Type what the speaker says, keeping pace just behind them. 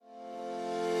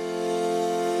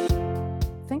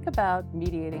think about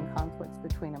mediating conflicts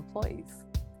between employees.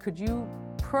 Could you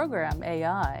program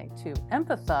AI to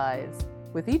empathize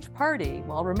with each party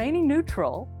while remaining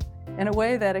neutral in a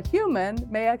way that a human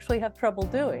may actually have trouble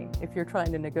doing if you're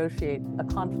trying to negotiate a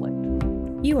conflict?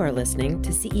 You are listening to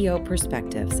CEO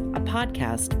Perspectives, a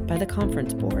podcast by the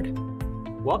Conference Board.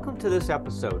 Welcome to this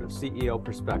episode of CEO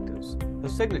Perspectives, the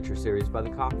signature series by the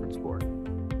Conference Board.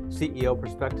 CEO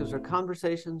Perspectives are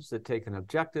conversations that take an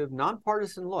objective,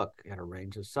 nonpartisan look at a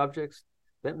range of subjects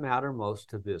that matter most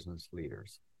to business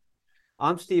leaders.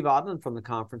 I'm Steve Odland from the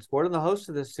Conference Board and the host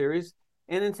of this series.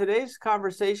 And in today's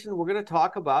conversation, we're going to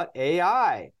talk about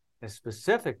AI, and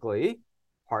specifically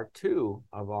part 2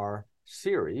 of our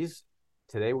series.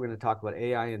 Today, we're going to talk about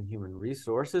AI and human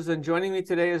resources. And joining me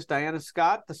today is Diana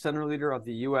Scott, the Center Leader of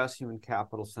the U.S. Human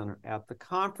Capital Center at the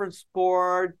Conference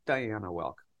Board. Diana,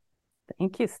 welcome.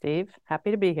 Thank you, Steve.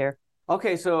 Happy to be here.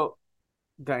 Okay, so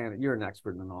Diana, you're an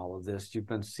expert in all of this. You've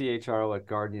been CHRO at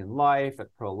Guardian Life, at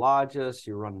Prologis.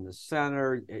 You're running the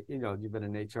center. You've been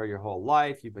in HR your whole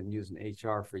life. You've been using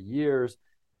HR for years.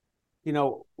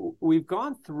 We've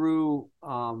gone through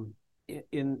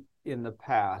in the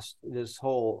past this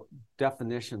whole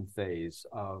definition phase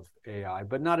of AI,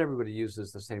 but not everybody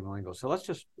uses the same lingo. So let's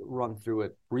just run through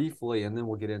it briefly, and then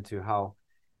we'll get into how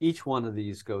each one of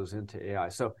these goes into AI.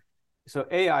 So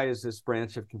AI is this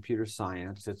branch of computer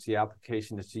science. It's the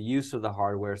application, it's the use of the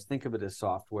hardware. Think of it as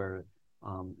software.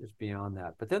 It's beyond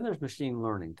that. But then there's machine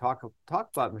learning. Talk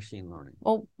about machine learning.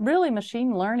 Well, really,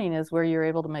 machine learning is where you're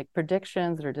able to make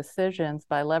predictions or decisions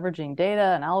by leveraging data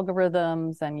and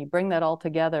algorithms, and you bring that all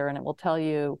together, and it will tell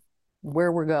you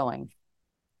where we're going.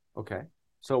 Okay.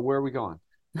 So where are we going?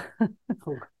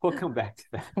 We'll come back to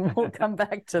that. We'll come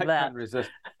back to that.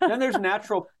 Then there's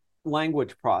natural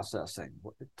language processing.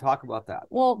 Talk about that.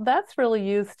 Well, that's really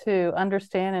used to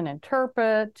understand and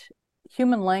interpret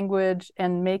human language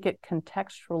and make it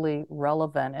contextually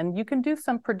relevant. And you can do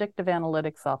some predictive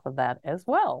analytics off of that as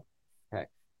well. Okay.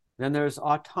 Then there's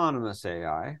autonomous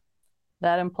AI.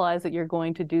 That implies that you're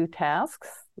going to do tasks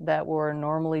that were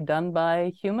normally done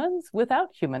by humans without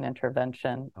human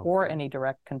intervention or any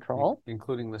direct control.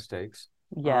 Including mistakes.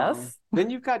 Yes. Then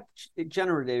you've got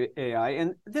generative AI,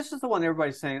 and this is the one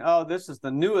everybody's saying, oh, this is the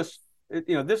newest,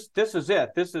 this is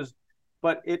it.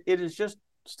 But it is just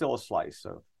still a slice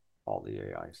of all the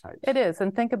AI sites. It is.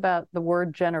 And think about the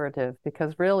word generative,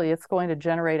 because really it's going to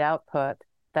generate output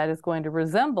that is going to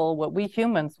resemble what we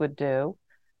humans would do.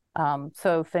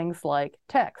 So things like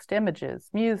text, images,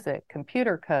 music,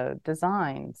 computer code,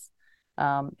 designs,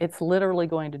 it's literally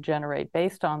going to generate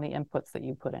based on the inputs that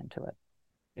you put into it.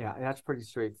 Yeah, that's pretty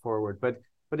straightforward, but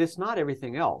it's not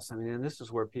everything else. I mean, and this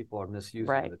is where people are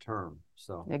misusing the term.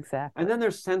 So exactly. And then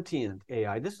there's sentient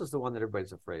AI. This is the one that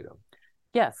everybody's afraid of.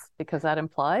 Yes, because that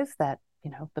implies that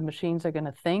the machines are going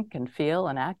to think and feel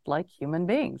and act like human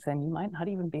beings, and you might not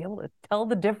even be able to tell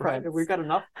the difference. Right. We've got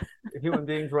enough human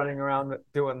beings running around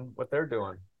doing what they're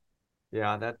doing.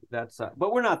 Yeah, that's.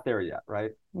 But we're not there yet,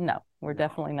 right? No, we're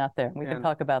definitely not there. We can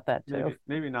talk about that too.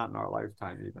 Maybe not in our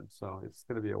lifetime even. So it's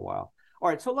going to be a while. All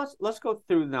right, so let's go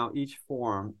through now each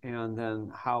form and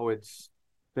then how it's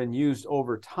been used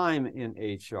over time in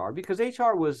HR, because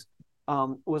HR was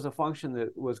a function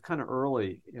that was kind of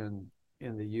early in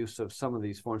the use of some of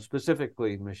these forms,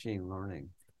 specifically machine learning.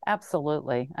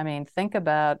 Absolutely. I mean, think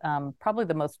about probably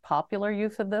the most popular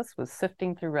use of this was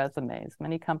sifting through resumes.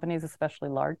 Many companies, especially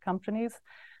large companies,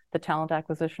 the talent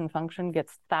acquisition function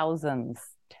gets thousands,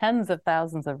 tens of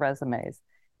thousands of resumes,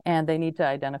 and they need to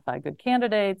identify good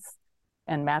candidates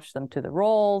and match them to the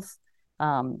roles.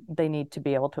 They need to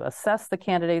be able to assess the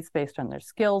candidates based on their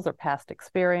skills or past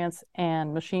experience,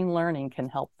 and machine learning can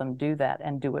help them do that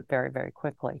and do it very, very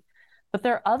quickly. But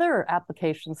there are other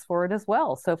applications for it as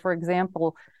well. So for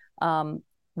example,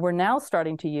 we're now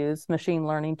starting to use machine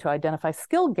learning to identify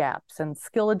skill gaps and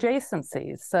skill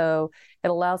adjacencies. So it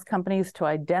allows companies to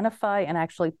identify and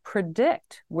actually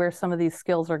predict where some of these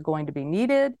skills are going to be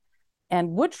needed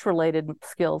and which related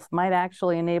skills might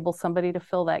actually enable somebody to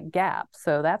fill that gap.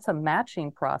 So that's a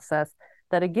matching process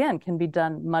that, again, can be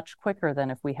done much quicker than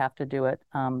if we have to do it,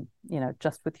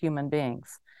 just with human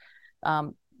beings.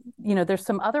 There's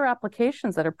some other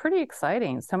applications that are pretty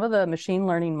exciting. Some of the machine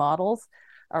learning models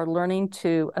are learning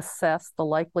to assess the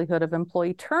likelihood of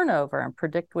employee turnover and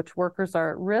predict which workers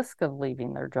are at risk of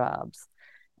leaving their jobs.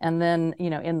 And then,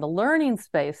 in the learning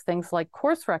space, things like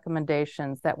course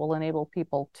recommendations that will enable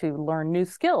people to learn new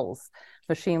skills.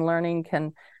 Machine learning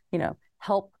can,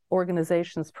 help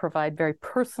organizations provide very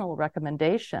personal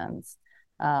recommendations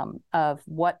of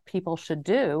what people should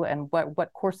do and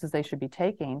what courses they should be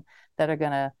taking that are going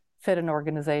to fit an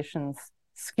organization's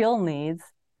skill needs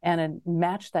and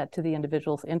match that to the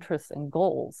individual's interests and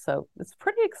goals. So it's a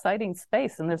pretty exciting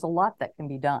space, and there's a lot that can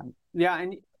be done. Yeah,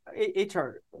 and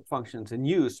HR functions and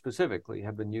you specifically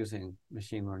have been using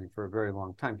machine learning for a very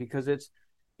long time because it's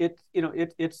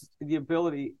the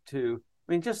ability to,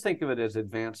 I mean, just think of it as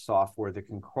advanced software that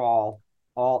can crawl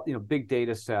all, big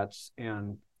data sets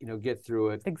and, get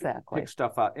through it, exactly, pick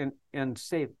stuff out and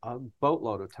save a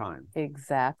boatload of time.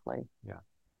 Exactly.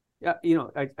 Yeah. Yeah.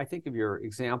 I think of your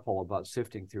example about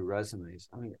sifting through resumes.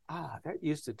 I mean, that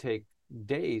used to take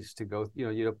days to go,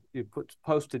 you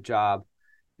post a job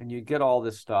and you get all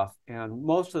this stuff. And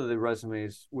most of the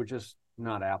resumes were just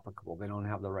not applicable. They don't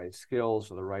have the right skills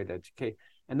or the right education.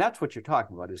 And that's what you're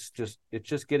talking about. It's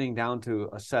just getting down to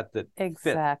a set that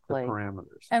exactly fit the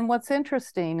parameters. And what's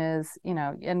interesting is,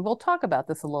 and we'll talk about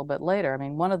this a little bit later. I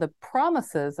mean, one of the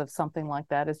promises of something like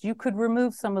that is you could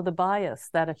remove some of the bias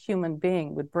that a human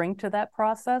being would bring to that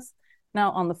process.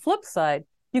 Now, on the flip side,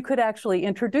 you could actually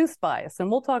introduce bias,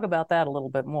 and we'll talk about that a little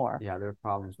bit more. Yeah, there are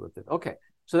problems with it. Okay,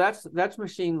 so that's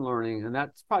machine learning, and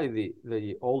that's probably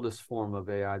the oldest form of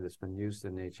AI that's been used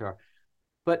in HR.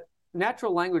 But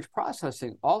natural language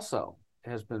processing also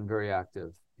has been very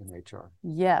active in HR.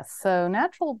 Yes, so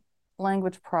natural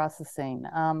language processing,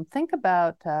 think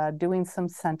about doing some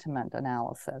sentiment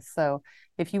analysis. So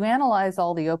if you analyze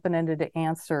all the open-ended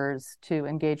answers to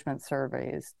engagement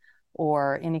surveys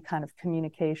or any kind of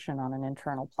communication on an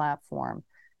internal platform,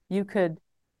 you could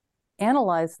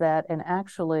analyze that and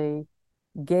actually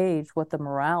gauge what the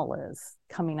morale is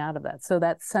coming out of that. So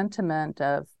that sentiment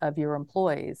of your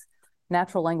employees,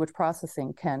 natural language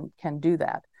processing can do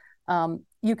that.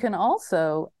 You can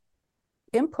also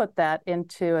input that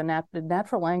into a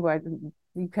natural language.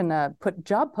 You can put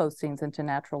job postings into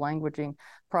natural language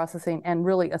processing and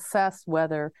really assess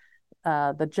whether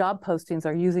the job postings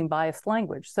are using biased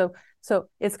language. So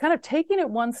it's kind of taking it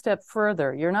one step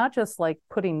further. You're not just like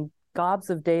putting gobs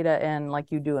of data in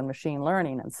like you do in machine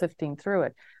learning and sifting through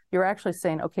it. You're actually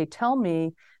saying, okay, tell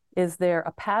me, is there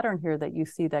a pattern here that you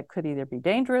see that could either be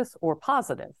dangerous or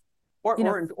positive? Or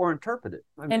interpreted.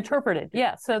 Interpreted,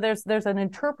 yeah. So there's an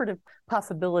interpretive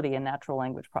possibility in natural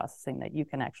language processing that you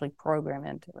can actually program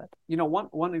into it.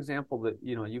 One example that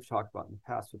you've talked about in the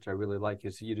past, which I really like,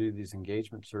 is you do these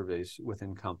engagement surveys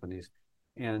within companies,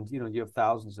 and you have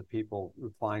thousands of people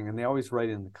replying, and they always write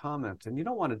in the comments, and you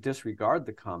don't want to disregard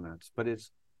the comments, but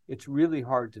it's really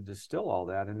hard to distill all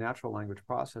that, and natural language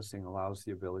processing allows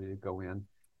the ability to go in,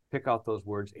 pick out those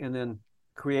words, and then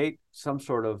create some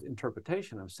sort of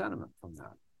interpretation of sentiment from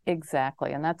that.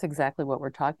 Exactly. And that's exactly what we're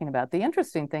talking about. The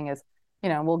interesting thing is,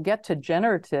 we'll get to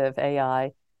generative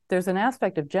AI. There's an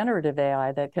aspect of generative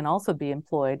AI that can also be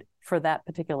employed for that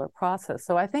particular process.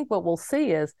 So I think what we'll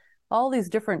see is all these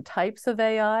different types of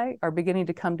AI are beginning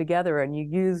to come together, and you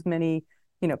use many,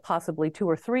 possibly 2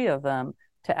 or 3 of them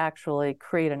to actually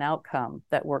create an outcome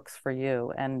that works for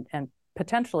you and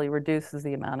potentially reduces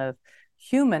the amount of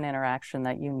human interaction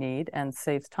that you need and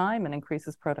saves time and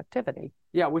increases productivity.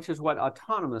 Yeah, which is what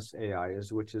autonomous AI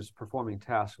is, which is performing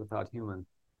tasks without human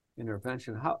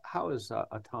intervention. How is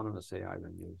autonomous AI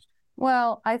been used?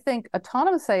 Well, I think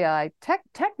autonomous AI,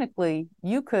 technically,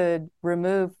 you could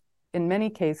remove, in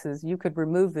many cases, you could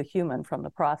remove the human from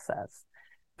the process.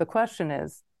 The question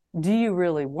is, do you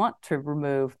really want to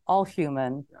remove all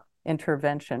human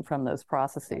intervention from those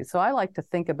processes? So I like to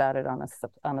think about it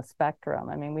on a spectrum.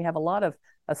 I mean, we have a lot of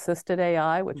assisted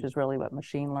AI, which is really what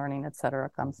machine learning, et cetera,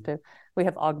 comes to. We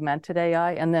have augmented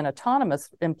AI, and then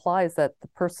autonomous implies that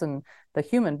the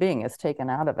human being is taken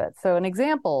out of it. So an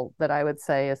example that I would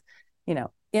say is,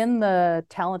 in the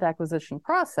talent acquisition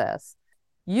process,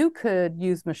 you could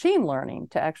use machine learning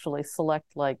to actually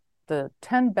select like the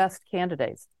 10 best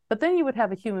candidates, but then you would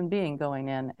have a human being going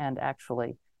in and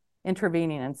actually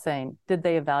intervening and saying, did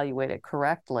they evaluate it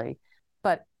correctly?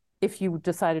 But if you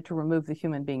decided to remove the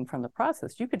human being from the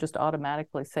process, you could just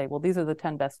automatically say, well, these are the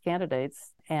 10 best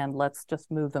candidates, and let's just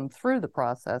move them through the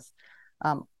process.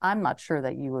 I'm not sure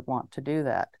that you would want to do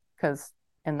that, because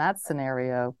in that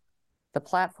scenario, the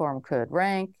platform could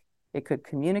rank, it could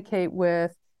communicate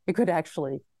with, it could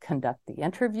actually conduct the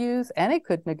interviews, and it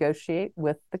could negotiate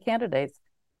with the candidates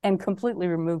and completely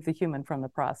remove the human from the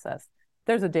process.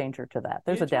 There's a danger to that.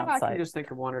 There's a downside. I can just think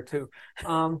of 1 or 2.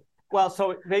 Well,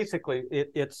 so basically,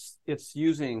 it's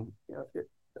using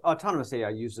autonomous AI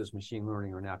uses machine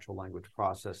learning or natural language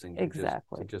processing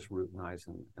to just routinize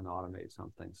and automate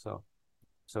something. So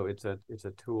it's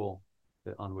a tool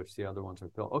on which the other ones are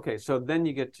built. Okay, so then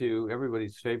you get to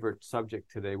everybody's favorite subject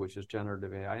today, which is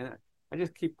generative AI. And I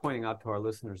just keep pointing out to our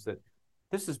listeners that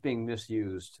this is being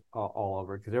misused all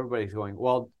over, because everybody's going,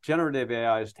 well, generative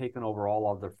AI has taken over all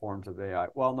other forms of AI.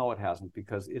 Well, no, it hasn't,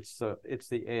 because it's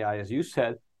the AI, as you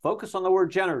said, focus on the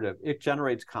word generative. It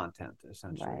generates content,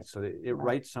 essentially. Right. So it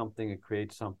writes something, it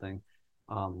creates something,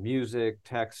 music,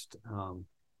 text,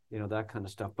 that kind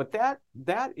of stuff. But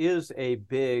that is a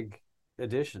big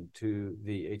addition to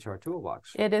the HR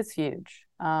toolbox. It is huge.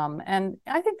 And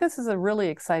I think this is a really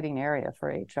exciting area for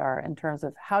HR in terms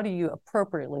of how do you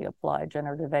appropriately apply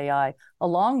generative AI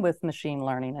along with machine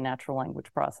learning and natural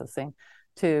language processing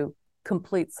to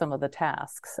complete some of the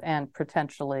tasks and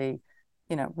potentially,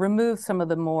 remove some of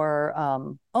the more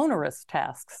onerous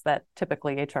tasks that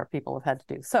typically HR people have had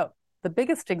to do. So the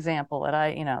biggest example that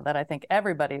I think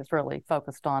everybody is really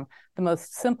focused on, the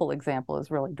most simple example is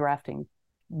really drafting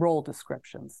role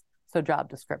descriptions, so job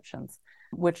descriptions,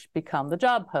 which become the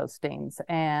job postings.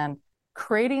 And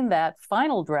creating that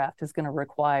final draft is going to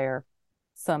require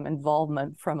some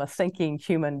involvement from a thinking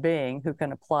human being who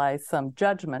can apply some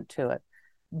judgment to it.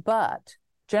 But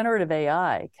generative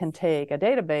AI can take a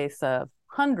database of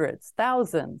hundreds,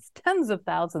 thousands, tens of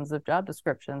thousands of job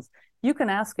descriptions. You can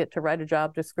ask it to write a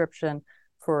job description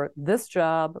for this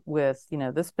job with,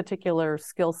 this particular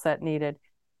skill set needed,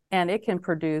 and it can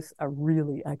produce a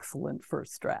really excellent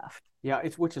first draft. Yeah,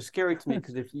 which is scary to me,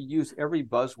 because if you use every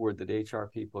buzzword that HR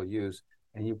people use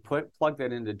and you plug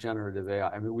that into generative AI,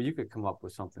 I mean, you could come up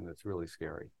with something that's really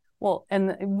scary. Well,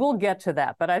 and we'll get to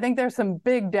that, but I think there's some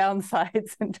big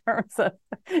downsides in terms of,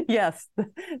 yes,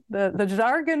 the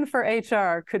jargon for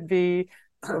HR could be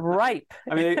ripe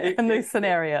in these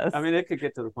scenarios. I mean, it could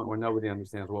get to the point where nobody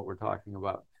understands what we're talking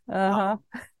about. Uh-huh.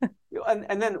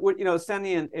 And then,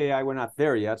 sentient AI, we're not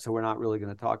there yet, so we're not really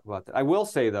going to talk about that. I will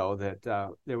say, though, that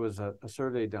there was a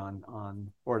survey done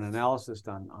or an analysis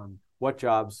done on what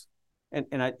jobs,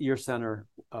 and your center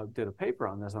did a paper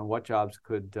on this, on what jobs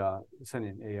could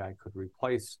sentient AI could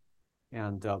replace.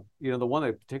 And, the one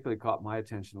that particularly caught my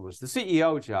attention was the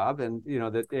CEO job, and,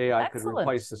 that AI Excellent. could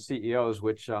replace the CEOs,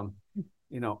 which,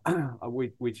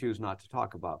 we choose not to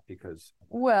talk about because.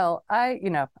 Well, I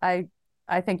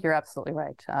think you're absolutely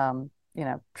right.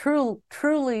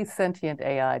 Truly sentient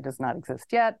AI does not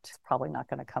exist yet. It's probably not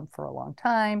going to come for a long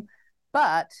time.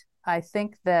 But I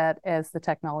think that as the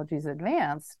technologies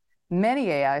advance, many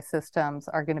AI systems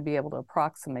are going to be able to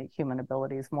approximate human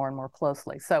abilities more and more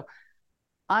closely. So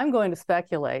I'm going to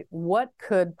speculate, what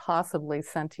could possibly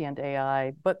sentient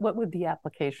AI, but what would the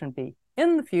application be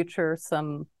in the future,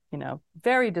 some,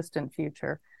 very distant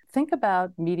future? Think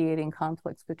about mediating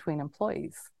conflicts between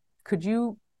employees. Could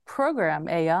you program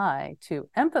AI to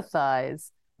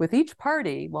empathize with each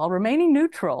party while remaining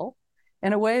neutral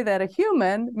in a way that a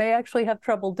human may actually have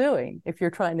trouble doing if you're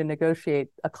trying to negotiate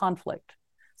a conflict?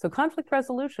 So conflict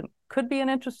resolution could be an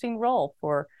interesting role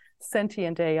for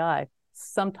sentient AI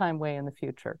sometime way in the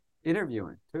future.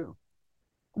 Interviewing, too.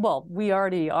 Well, we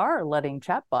already are letting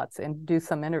chatbots do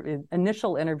some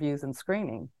initial interviews and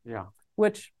screening. Yeah.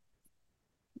 Which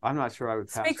I'm not sure I would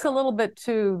pass speaks that. a little bit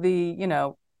to the,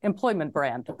 employment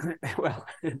brand. Well,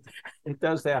 it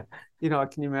does that.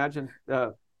 Can you imagine,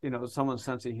 someone's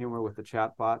sense of humor with the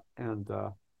chatbot and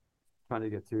trying to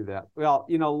get through that? Well,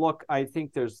 look, I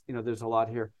think there's a lot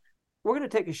here. We're going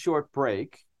to take a short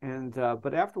break, and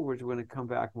but afterwards we're going to come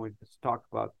back and we'll talk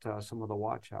about some of the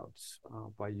watchouts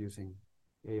by using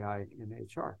AI in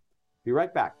HR. Be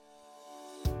right back.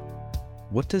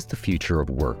 What does the future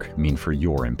of work mean for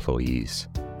your employees?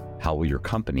 How will your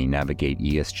company navigate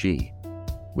ESG?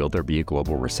 Will there be a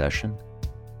global recession?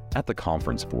 At the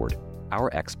Conference Board, our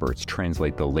experts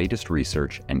translate the latest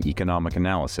research and economic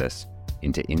analysis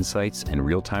into insights and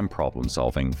real-time problem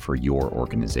solving for your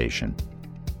organization.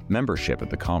 Membership at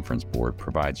the Conference Board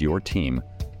provides your team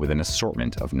with an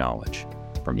assortment of knowledge,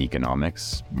 from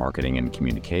economics, marketing and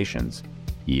communications,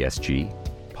 ESG,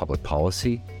 public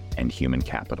policy, and human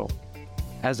capital.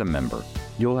 As a member,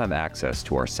 you'll have access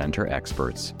to our center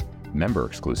experts,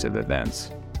 member-exclusive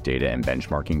events, data and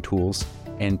benchmarking tools,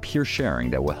 and peer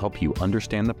sharing that will help you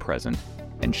understand the present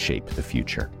and shape the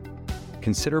future.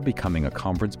 Consider becoming a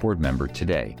Conference Board member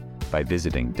today by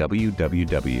visiting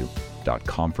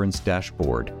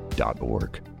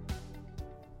www.conference-board.org.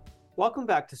 Welcome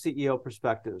back to CEO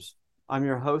Perspectives. I'm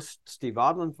your host, Steve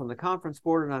Odland from the Conference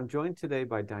Board, and I'm joined today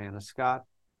by Diana Scott,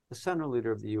 the center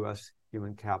leader of the U.S.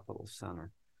 Human Capital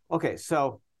Center. Okay,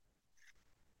 so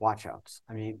watchouts.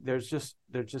 I mean, there's just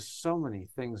so many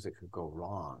things that could go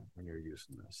wrong when you're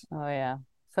using this. Oh, yeah.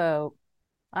 So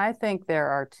I think there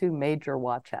are two major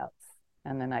watchouts,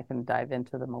 and then I can dive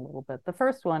into them a little bit. The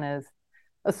first one is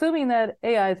assuming that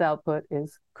AI's output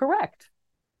is correct.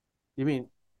 You mean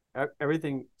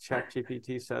everything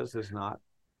ChatGPT says is not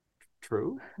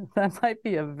true? That might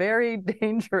be a very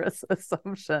dangerous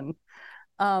assumption.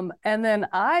 And then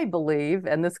I believe,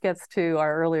 and this gets to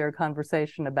our earlier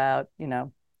conversation about,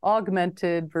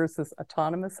 augmented versus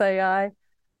autonomous AI.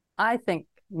 I think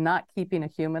not keeping a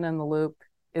human in the loop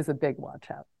is a big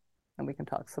watch out. And we can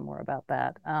talk some more about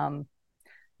that.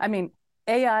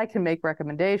 AI can make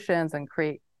recommendations and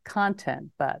create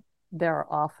content, but there are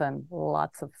often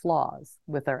lots of flaws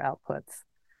with their outputs.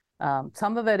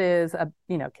 Some of it is,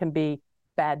 can be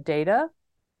bad data,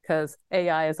 because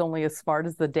AI is only as smart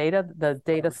as the data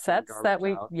sets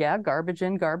that garbage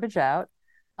in, garbage out.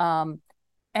 And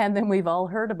then we've all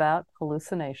heard about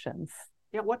hallucinations.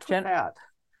 Yeah, what's with that?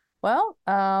 Well,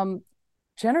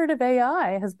 generative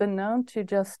AI has been known to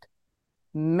just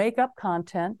make up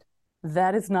content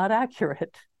that is not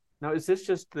accurate. Now, is this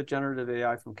just the generative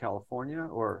AI from California,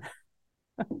 or?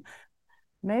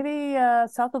 Maybe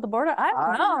south of the border?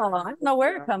 I don't know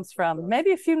where it comes from.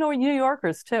 Maybe a few New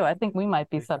Yorkers too. I think we might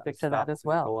be subject to that as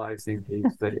well.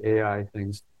 The AI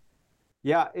things.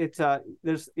 Yeah, it's I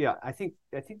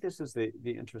think this is the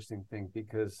interesting thing,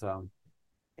 because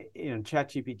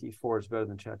ChatGPT 4 is better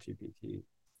than ChatGPT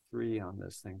 3 on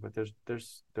this thing, but there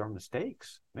are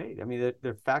mistakes made. I mean,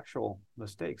 they're factual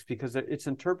mistakes, because it's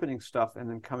interpreting stuff and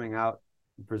then coming out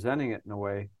and presenting it in a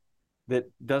way that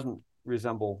doesn't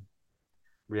resemble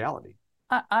reality.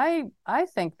 I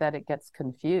think that it gets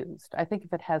confused. I think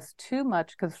if it has too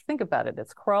much, because think about it,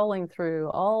 it's crawling through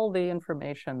all the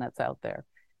information that's out there.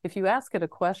 If you ask it a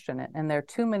question and there are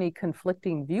too many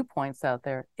conflicting viewpoints out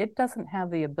there, it doesn't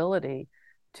have the ability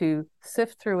to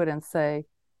sift through it and say,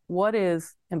 what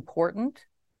is important,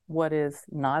 what is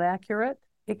not accurate.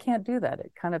 It can't do that.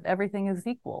 It kind of, everything is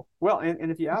equal. Well,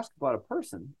 and if you ask about a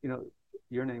person,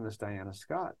 your name is Diana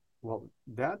Scott. Well,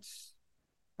 there's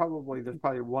probably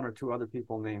one or two other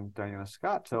people named Diana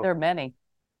Scott. So there are many,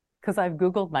 because I've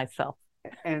Googled myself.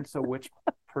 And so which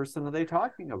person are they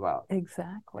talking about?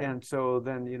 Exactly. And so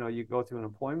then, you go through an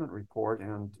employment report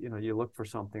and, you look for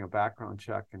something, a background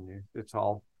check, and it's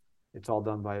all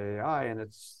done by AI, and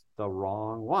it's the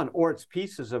wrong one, or it's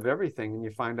pieces of everything. And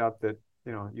you find out that,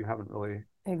 you haven't really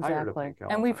hired a fake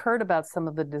elephant. And we've heard about some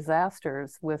of the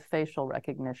disasters with facial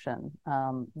recognition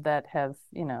that have,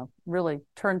 really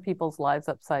turned people's lives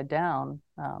upside down.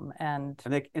 And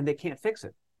they can't fix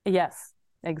it. Yes,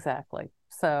 exactly.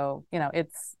 So,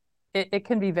 it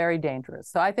can be very dangerous.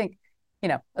 So I think,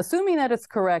 assuming that it's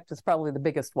correct is probably the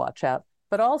biggest watch out.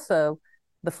 But also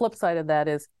the flip side of that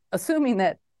is assuming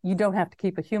that you don't have to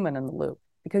keep a human in the loop,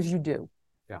 because you do.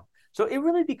 Yeah. So it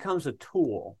really becomes a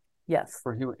tool. Yes.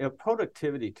 For human, a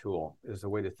productivity tool is a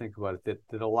way to think about it,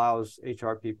 that allows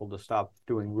HR people to stop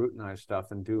doing routinized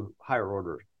stuff and do higher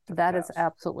order. That is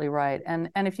absolutely right. And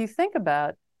if you think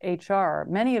about HR,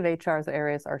 many of HR's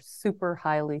areas are super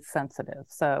highly sensitive.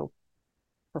 So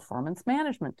performance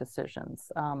management decisions.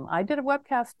 I did a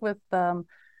webcast with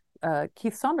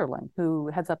Keith Sunderland, who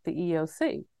heads up the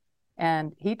EEOC,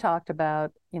 and he talked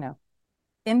about,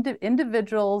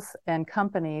 individuals and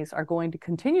companies are going to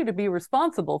continue to be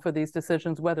responsible for these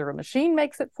decisions, whether a machine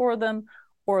makes it for them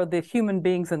or the human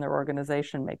beings in their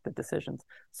organization make the decisions.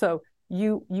 So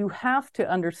you have to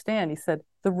understand, he said,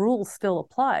 the rules still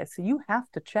apply. So you have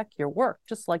to check your work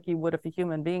just like you would if a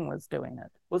human being was doing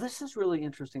it. Well, this is a really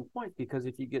interesting point, because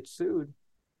if you get sued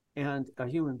and a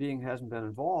human being hasn't been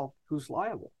involved, who's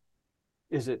liable?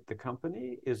 Is it the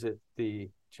company? Is it the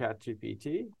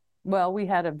ChatGPT? Well, we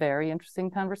had a very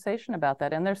interesting conversation about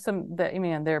that, and there's there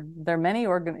are many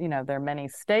there are many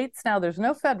states now. There's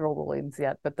no federal rulings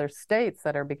yet, but there's states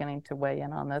that are beginning to weigh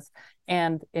in on this.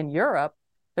 And in Europe,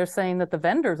 they're saying that the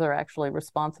vendors are actually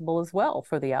responsible as well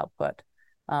for the output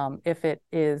if it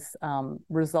is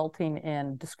resulting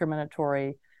in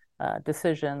discriminatory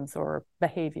decisions or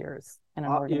behaviors in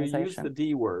an organization. You use the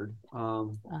D word,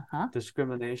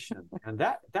 discrimination, and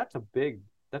that's a big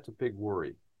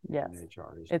worry. Yes,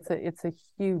 it's a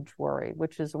huge worry,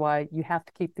 which is why you have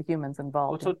to keep the humans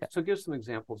involved. Well, so give some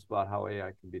examples about how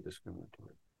AI can be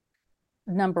discriminatory.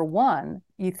 Number one,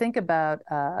 you think about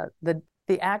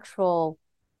the actual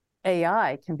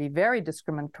AI can be very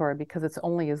discriminatory because it's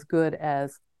only as good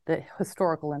as the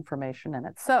historical information in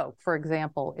it. So, for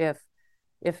example,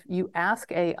 if you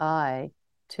ask AI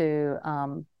to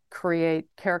create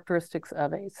characteristics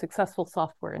of a successful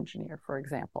software engineer, for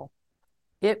example,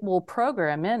 it will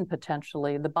program in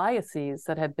potentially the biases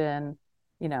that have been,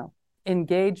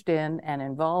 engaged in and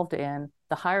involved in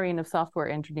the hiring of software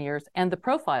engineers and the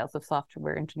profiles of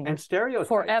software engineers and stereotypes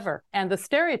forever, and the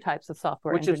stereotypes of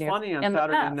software engineers. Which is funny on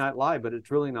Saturday Night Live, but it's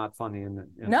really not funny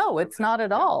No, it's not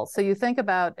at all. So you think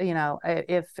about,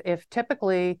 if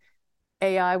typically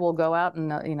AI will go out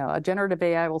and, a generative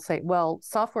AI will say, well,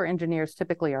 software engineers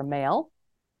typically are male,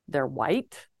 they're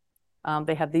white,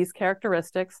 they have these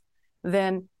characteristics.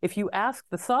 Then if you ask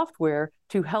the software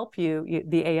to help you,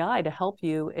 the AI to help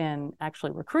you in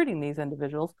actually recruiting these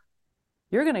individuals,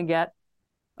 you're going to get,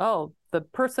 oh, the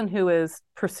person who is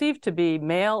perceived to be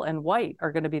male and white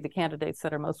are going to be the candidates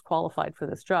that are most qualified for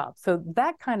this job. So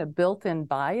that kind of built-in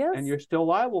bias. And you're still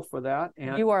liable for that.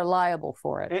 And you are liable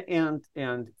for it.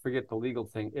 And forget the legal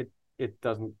thing. It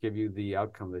doesn't give you the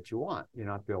outcome that you want. You're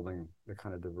not building the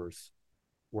kind of diverse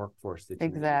workforce that you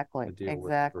need to deal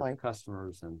with diverse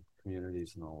customers and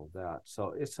communities and all of that.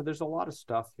 So there's a lot of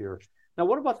stuff here. Now,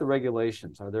 what about the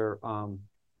regulations? Are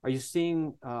you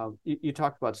seeing? You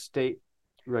talked about state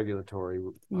regulatory.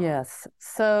 Yes.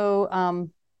 So,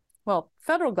 well,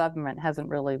 federal government hasn't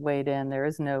really weighed in. There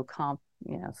is no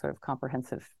sort of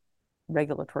comprehensive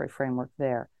regulatory framework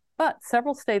there. But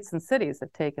several states and cities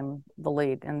have taken the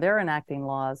lead, and they're enacting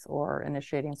laws or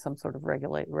initiating some sort of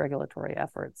regulatory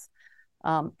efforts.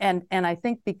 And I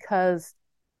think because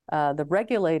the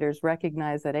regulators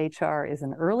recognize that HR is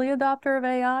an early adopter of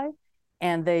AI,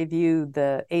 and they view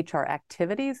the HR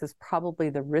activities as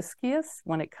probably the riskiest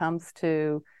when it comes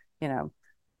to,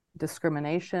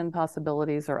 discrimination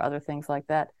possibilities or other things like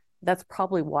that. That's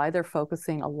probably why they're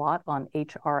focusing a lot on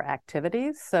HR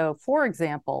activities. So, for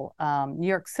example, New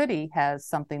York City has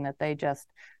something that they just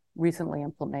recently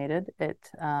implemented.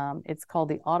 It's called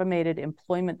the Automated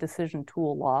Employment Decision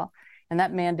Tool Law, and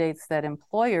that mandates that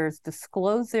employers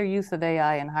disclose their use of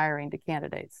AI in hiring to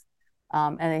candidates.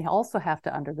 And they also have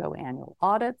to undergo annual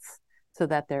audits so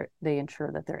that they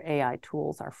ensure that their AI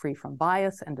tools are free from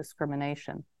bias and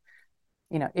discrimination.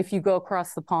 If you go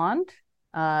across the pond,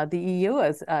 the EU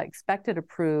is expected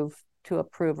to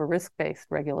approve a risk-based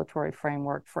regulatory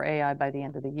framework for AI by the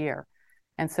end of the year.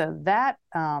 And so that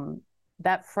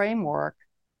framework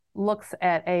looks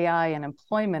at AI and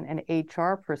employment and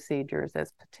HR procedures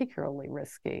as particularly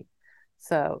risky.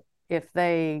 So if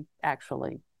they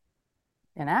actually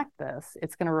enact this,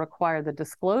 it's going to require the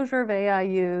disclosure of AI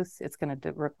use, it's going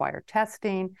to require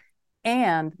testing,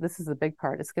 and this is the big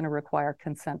part, it's going to require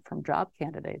consent from job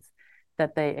candidates,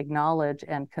 that they acknowledge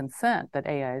and consent that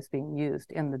AI is being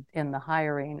used in the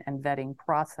hiring and vetting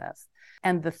process.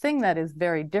 And the thing that is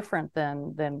very different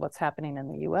than what's happening in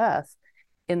the US,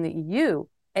 in the EU,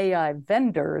 AI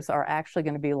vendors are actually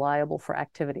going to be liable for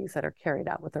activities that are carried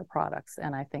out with their products.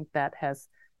 And I think that has,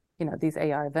 these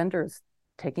AI vendors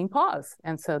taking pause.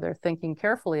 And so they're thinking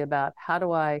carefully about, how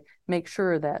do I make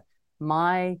sure that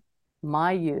my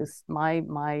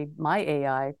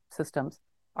AI systems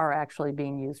are actually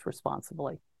being used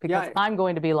responsibly, because I'm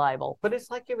going to be liable. But it's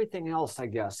like everything else, I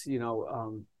guess.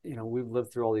 We've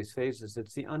lived through all these phases.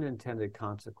 It's the unintended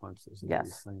consequences of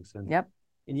these things. And,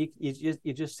 and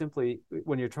you just simply,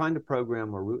 when you're trying to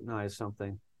program or routinize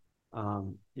something,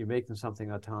 you're making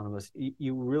something autonomous,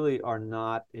 you really are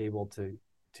not able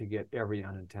to get every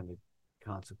unintended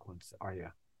consequence, are you?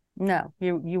 No,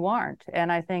 you aren't.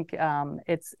 And I think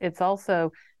it's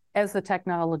also, as the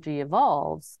technology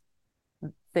evolves,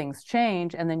 things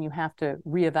change, and then you have to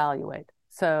reevaluate.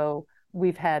 So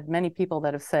we've had many people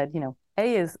that have said,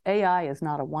 AI is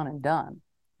not a one and done.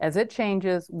 As it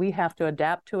changes, we have to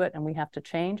adapt to it, and we have to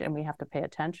change, and we have to pay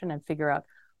attention and figure out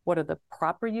what are the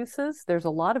proper uses. There's a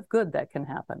lot of good that can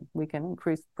happen. We can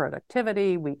increase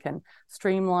productivity, we can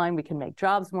streamline, we can make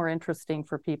jobs more interesting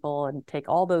for people and take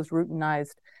all those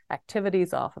routinized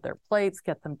activities off of their plates,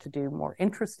 get them to do more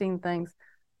interesting things.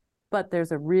 But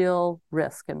there's a real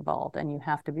risk involved, and you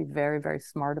have to be very, very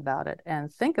smart about it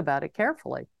and think about it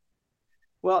carefully.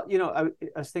 Well, I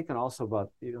was thinking also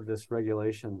about, this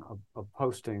regulation of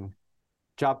posting,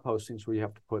 job postings where you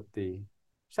have to put the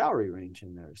salary range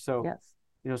in there. So,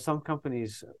 some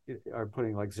companies are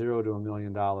putting like $0 to $1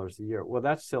 million a year. Well,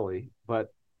 that's silly,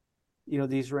 but,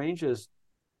 these ranges,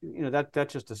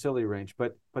 that's just a silly range,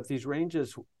 but these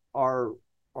ranges are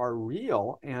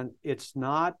real, and it's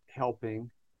not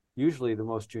helping usually the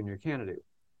most junior candidate.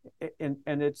 And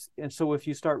so if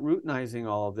you start routinizing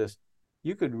all of this,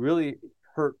 you could really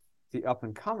hurt the up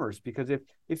and comers, because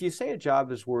if you say a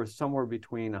job is worth somewhere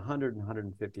between $100,000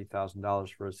 and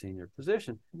 $150,000 for a senior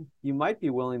position, you might be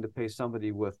willing to pay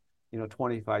somebody with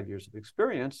 25 years of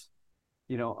experience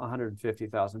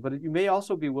 $150,000, but you may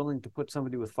also be willing to put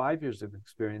somebody with 5 years of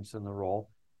experience in the role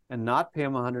and not pay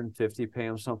them $150,000, pay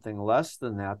them something less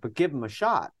than that, but give them a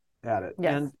shot at it.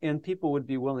 And people would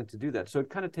be willing to do that. So it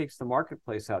kind of takes the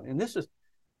marketplace out. And this is,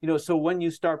 so when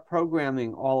you start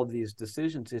programming all of these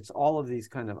decisions, it's all of these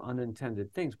kind of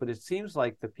unintended things. But it seems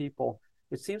like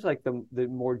the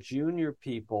more junior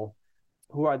people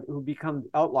who become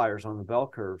outliers on the bell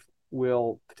curve,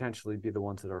 will potentially be the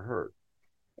ones that are hurt.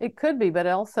 It could be, but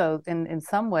also in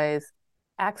some ways,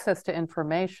 access to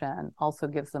information also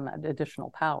gives them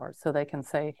additional power. So they can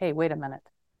say, hey, wait a minute,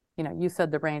 you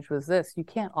said the range was this. You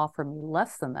can't offer me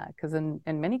less than that, because in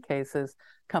many cases,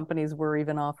 companies were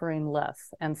even offering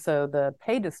less. And so the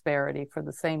pay disparity for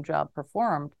the same job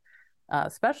performed,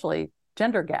 especially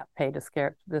gender gap pay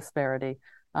disparity,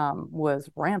 was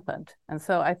rampant. And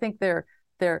so I think they're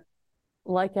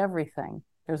like everything.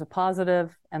 There's a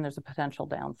positive and there's a potential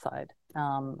downside.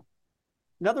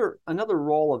 Another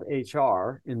role of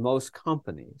HR in most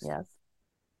companies, yes,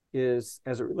 is,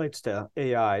 as it relates to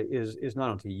AI, is not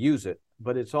only to use it,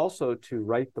 but it's also to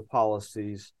write the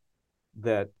policies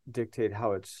that dictate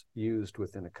how it's used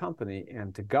within a company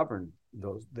and to govern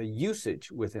the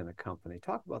usage within a company.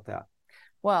 Talk about that.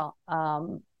 Well,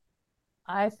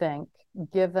 I think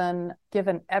given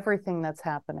everything that's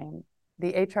happening,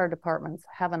 the HR departments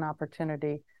have an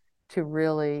opportunity to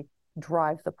really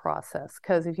drive the process.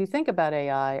 Because if you think about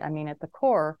AI, I mean, at the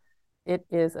core, it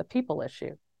is a people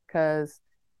issue, because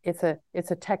it's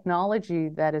a technology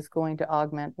that is going to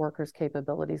augment workers'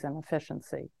 capabilities and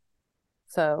efficiency.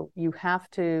 So you have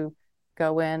to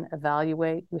go in,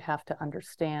 evaluate, you have to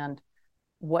understand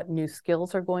what new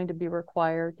skills are going to be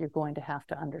required. You're going to have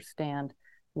to understand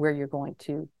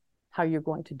how you're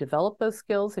going to develop those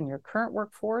skills in your current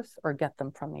workforce or get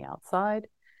them from the outside.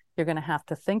 You're going to have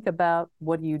to think about,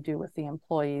 what do you do with the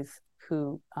employees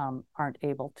who aren't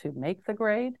able to make the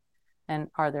grade? And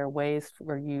are there ways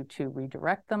for you to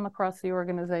redirect them across the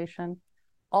organization?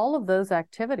 All of those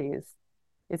activities,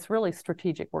 it's really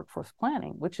strategic workforce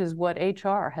planning, which is what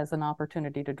HR has an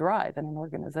opportunity to drive in an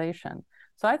organization.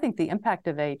 So I think the impact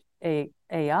of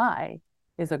AI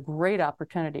is a great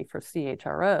opportunity for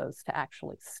CHROs to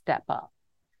actually step up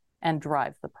and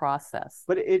drive the process.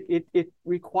 But it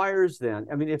requires then,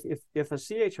 I mean, if a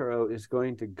CHRO is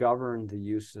going to govern the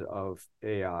use of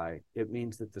AI, it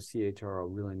means that the CHRO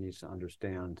really needs to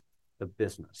understand the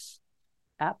business.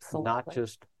 Absolutely. Not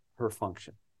just her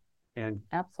function. And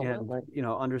absolutely. And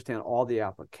understand all the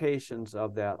applications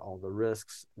of that, all the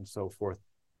risks and so forth.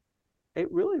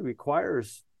 It really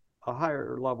requires a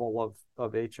higher level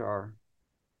of HR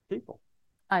people.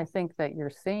 I think that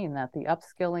you're seeing that the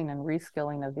upskilling and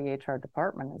reskilling of the HR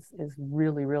department is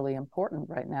really, really important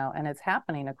right now, and it's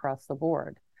happening across the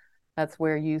board. That's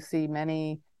where you see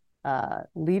many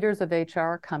leaders of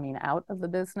HR coming out of the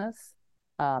business,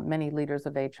 many leaders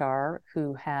of HR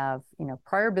who have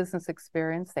prior business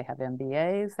experience, they have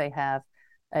MBAs, they have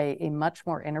a much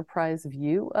more enterprise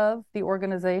view of the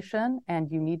organization, and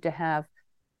you need to have,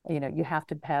 you have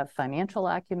to have financial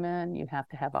acumen, you have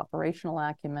to have operational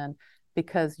acumen,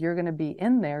 because you're going to be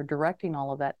in there directing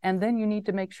all of that. And then you need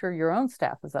to make sure your own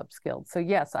staff is upskilled. So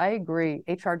yes, I agree.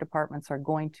 HR departments are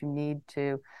going to need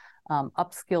to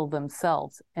upskill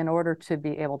themselves in order to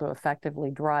be able to effectively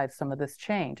drive some of this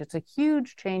change. It's a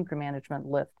huge change management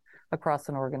lift across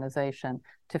an organization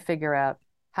to figure out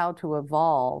how to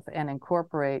evolve and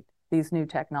incorporate these new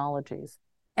technologies.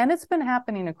 And it's been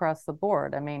happening across the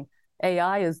board. I mean,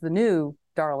 AI is the new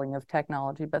darling of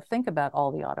technology, but think about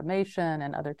all the automation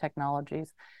and other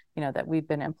technologies, that we've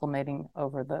been implementing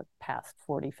over the past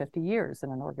 40, 50 years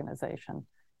in an organization.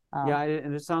 Yeah,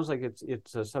 and it sounds like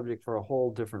it's a subject for a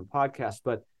whole different podcast,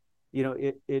 but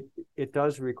it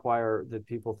does require that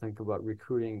people think about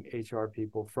recruiting HR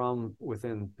people from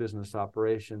within business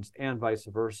operations and vice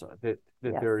versa. That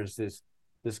yes. There is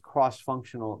these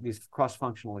cross-functional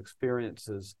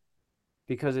experiences,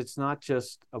 because it's not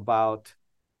just about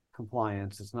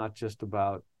compliance. It's not just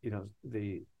about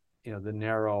the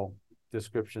narrow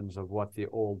descriptions of what the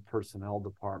old personnel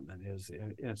department is.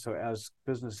 And so as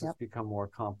businesses yep. become more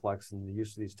complex and the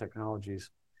use of these technologies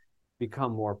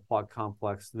become more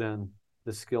complex, then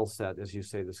the skill set, as you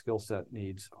say, the skill set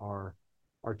needs are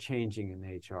changing in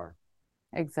HR.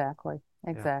 Exactly.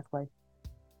 Yeah.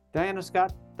 Diana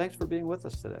Scott, thanks for being with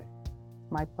us today.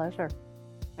 My pleasure.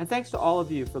 And thanks to all of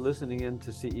you for listening in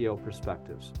to CEO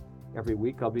Perspectives. Every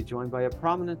week, I'll be joined by a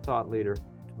prominent thought leader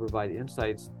to provide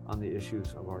insights on the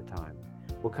issues of our time.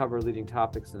 We'll cover leading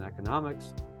topics in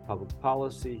economics, public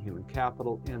policy, human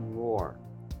capital, and more.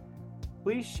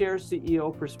 Please share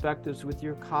CEO Perspectives with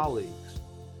your colleagues,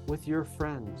 with your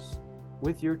friends,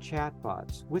 with your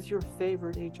chatbots, with your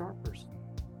favorite HR person.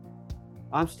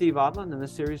 I'm Steve Odland, and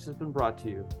this series has been brought to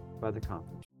you by The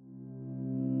Conference.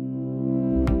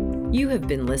 You have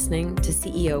been listening to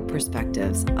CEO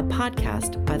Perspectives, a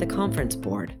podcast by The Conference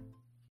Board.